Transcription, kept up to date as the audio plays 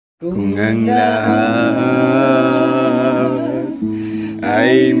Kung ang lahat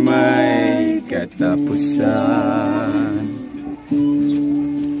ay may katapusan,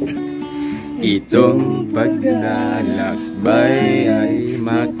 itong paglalakbay ay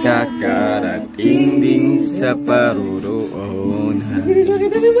makakarating din sa paruroonan.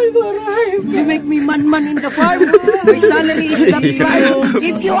 You make me man in the farm. My salary is the prime.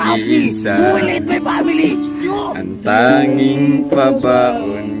 If you help me, who will lead my family? You. Ang tanging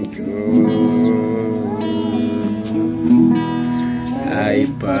pabaon ko ay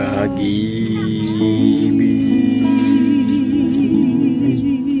pag-ibig.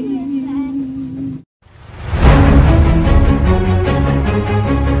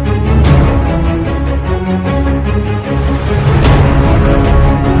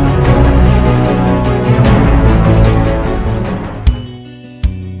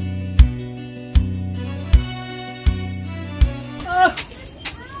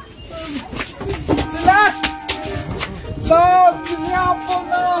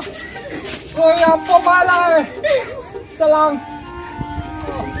 Kuya po pala eh. Isa lang.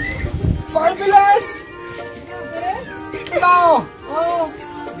 Parbiles! Ito! Oh!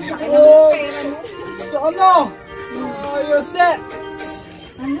 So ano? Yose!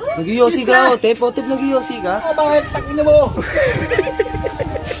 Nag-yosi ka o? Tep nag-yosi ka? Bakit? Takina mo!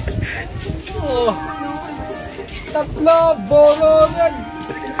 Tatlo! Boro yan!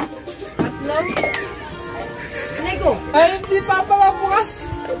 Tatlo? Nego! Ay, hindi pa pala bukas!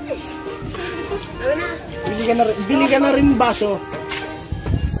 Bili ka na rin baso.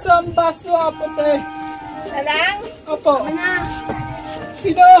 Isang baso apote. Alang? Opo. Ano na?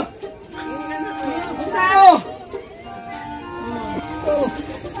 Sino? Busa!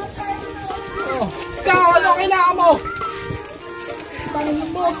 Ikaw, ano kailangan mo? Tangan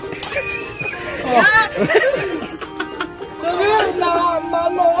mo. Sabi na,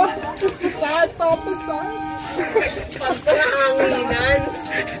 mano. Saan tapos saan? Pagka hanginan.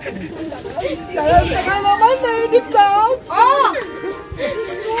 Teka naman, nainip lang. Oh!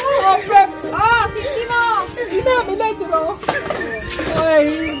 Oh, prep. Oh, sige mo! Hindi namin na ito, no?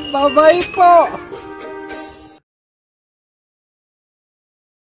 Ay, bye-bye po.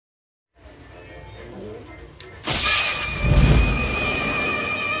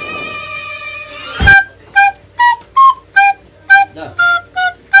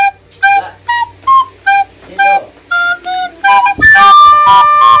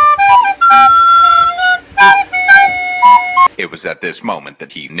 It was at this moment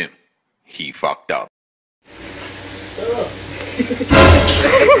that he knew. He fucked up.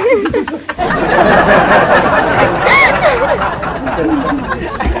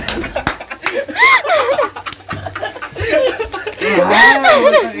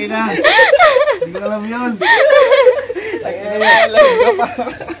 Hindi ko alam yun.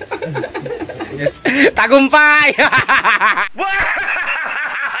 Yes. Tagumpay!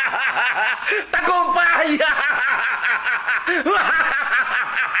 Tagumpay!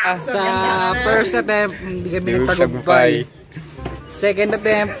 Sa first attempt, hindi kami nagtagumpay. Second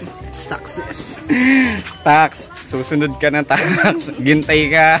attempt, success. Tax, susunod ka na tax.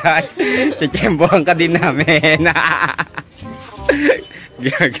 Gintay ka. Titsembohan ka din namin.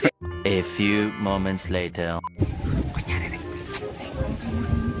 A few moments later.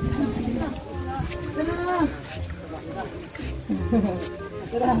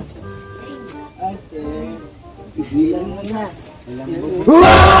 Bilang mo na.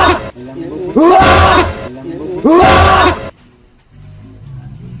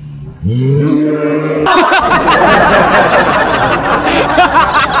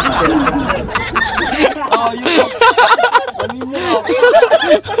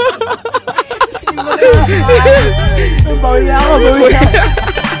 Bawi na ako.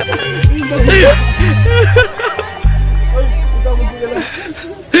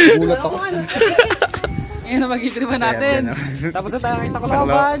 Gulat ako. Ngayon na mag-itripan natin. Tapos na tayo kita ko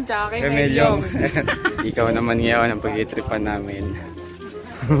laban. Tsaka kay Melyong. Ikaw naman ngayon ang pag-itripan namin.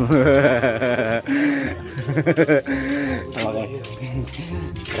 Okay.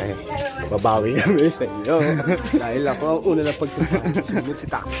 Babawi kami sa iyo. Dahil ako ang una na pagtutunan. Sunod si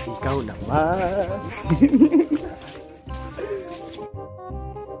Tax. Ikaw naman.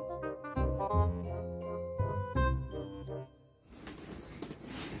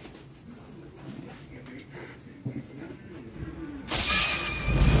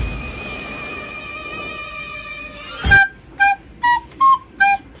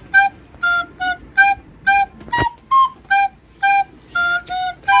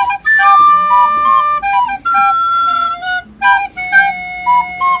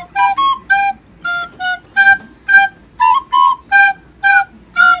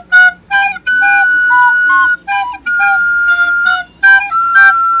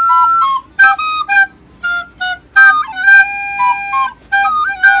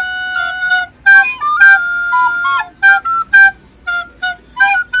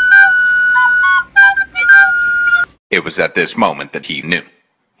 It was at this moment that he knew.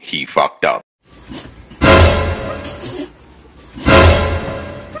 He fucked up.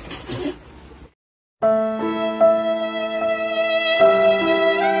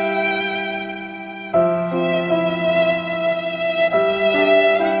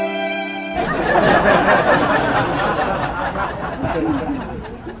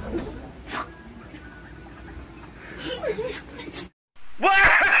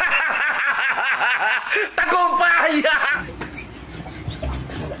 Tagumpay!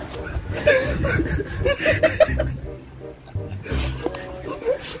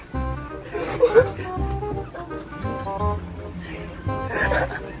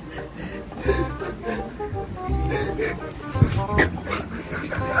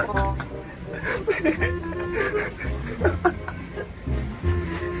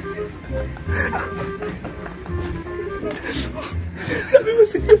 Sabi mo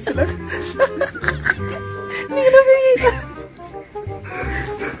seryoso lang. Hindi ko napikita.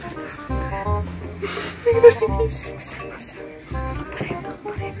 Hindi ko napikita.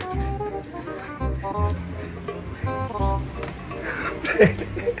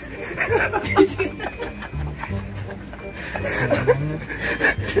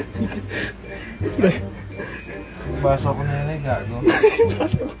 Basa ko na yun eh, gago.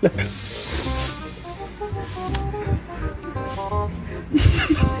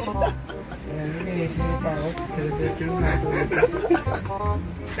 Sino pa ako? Celebrate yung natulog.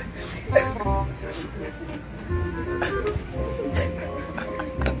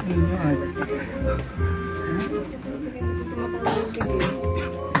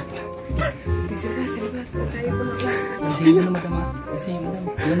 Kasi mo na matama. Kasi mo na.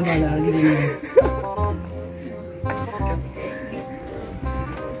 Ano na bala? Lagi din mo.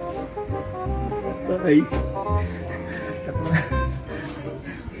 Ay.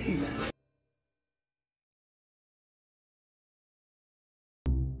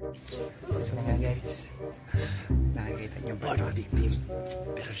 So nga guys, nakikita niyo ba yung victim?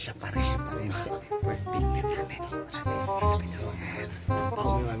 Pero siya pa rin fourth victim namin.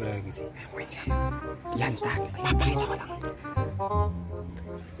 May mamarami kasi. Wait yan tag, papakita ko lang.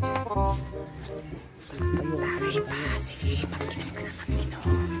 Tagay pa, sige, mag-inom ka na mag-inom.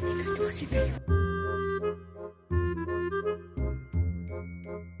 Dito kasi tayo.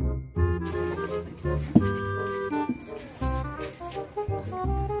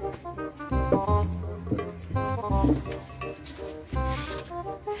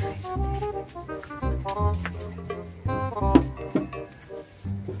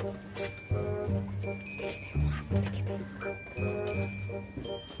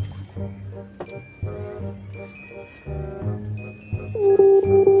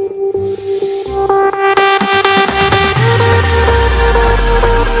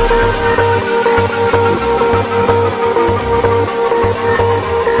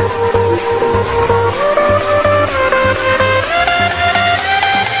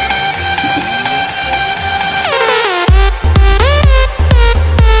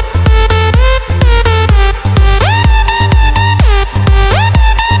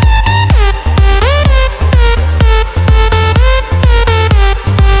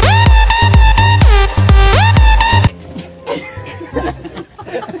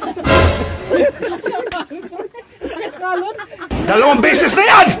 Dalawang beses na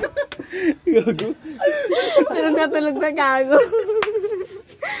yan! Pero natulog na gago.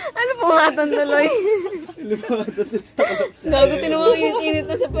 Ano po matan tuloy? Gago, tinuwang init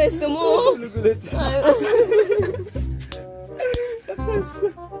na sa pwesto mo.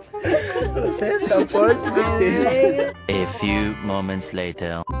 A few moments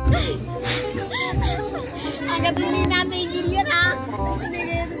later. Agad hindi natigil yan ha. Hindi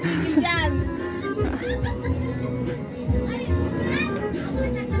kayo natigil yan.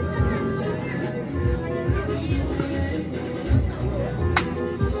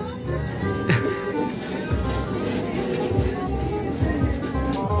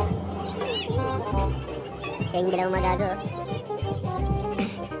 Kaya yung dalawang magago.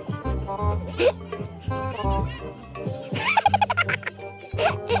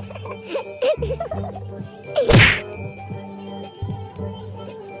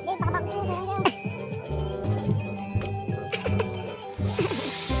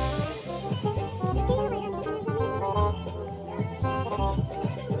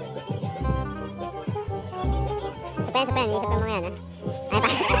 Sapayan, iisip ka mga yan ha. Ay pa.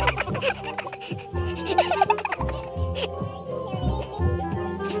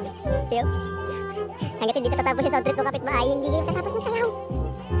 Yo. Hanggat hindi tatapos yung sound trip ng kapitbahay, hindi kayo tatapos magsayaw.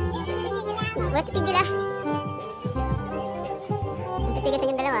 Huwag titigil ah. Ang titigil sa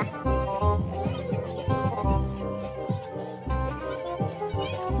inyong dalawa.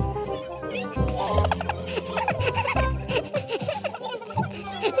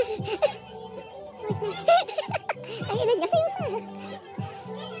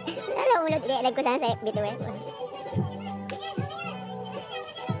 Live ko sana sa B2F.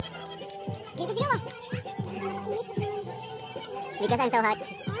 Because I'm so hot.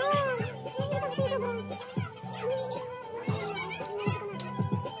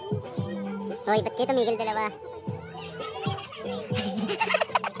 Hoy, ba't kayo tumigil dalawa?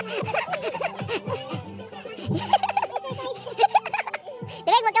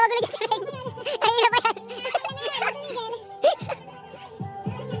 Direk, wag ka magulo dyan, Direk. Kanina pa yan.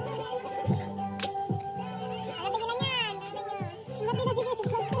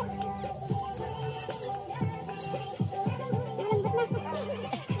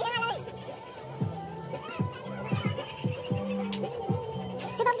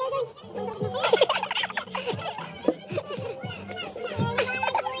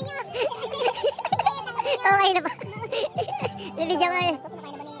 Okay na ba? Bibidyo ko yun.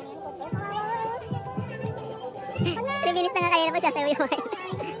 3 minutes na nga kayo na po sasayaw yung kayo.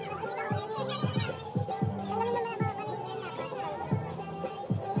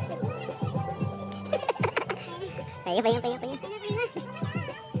 Payo.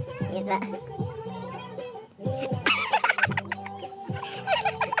 Yun ba?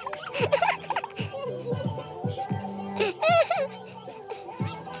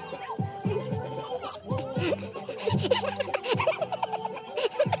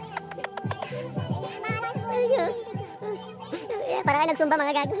 Parang kayo nagsumba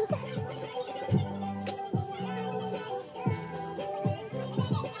mga gago.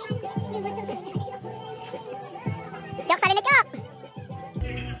 Chok, sali na Chok!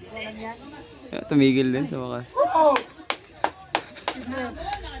 Tumigil din sa wakas.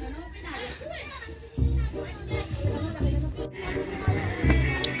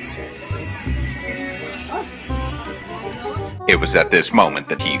 It was at this moment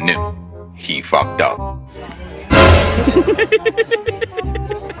that he knew. He fucked up.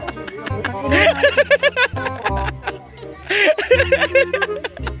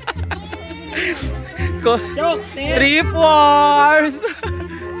 Tripwars!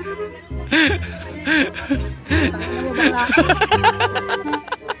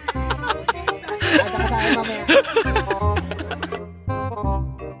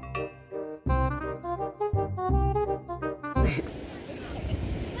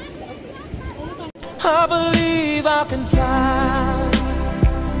 I believe I can fly.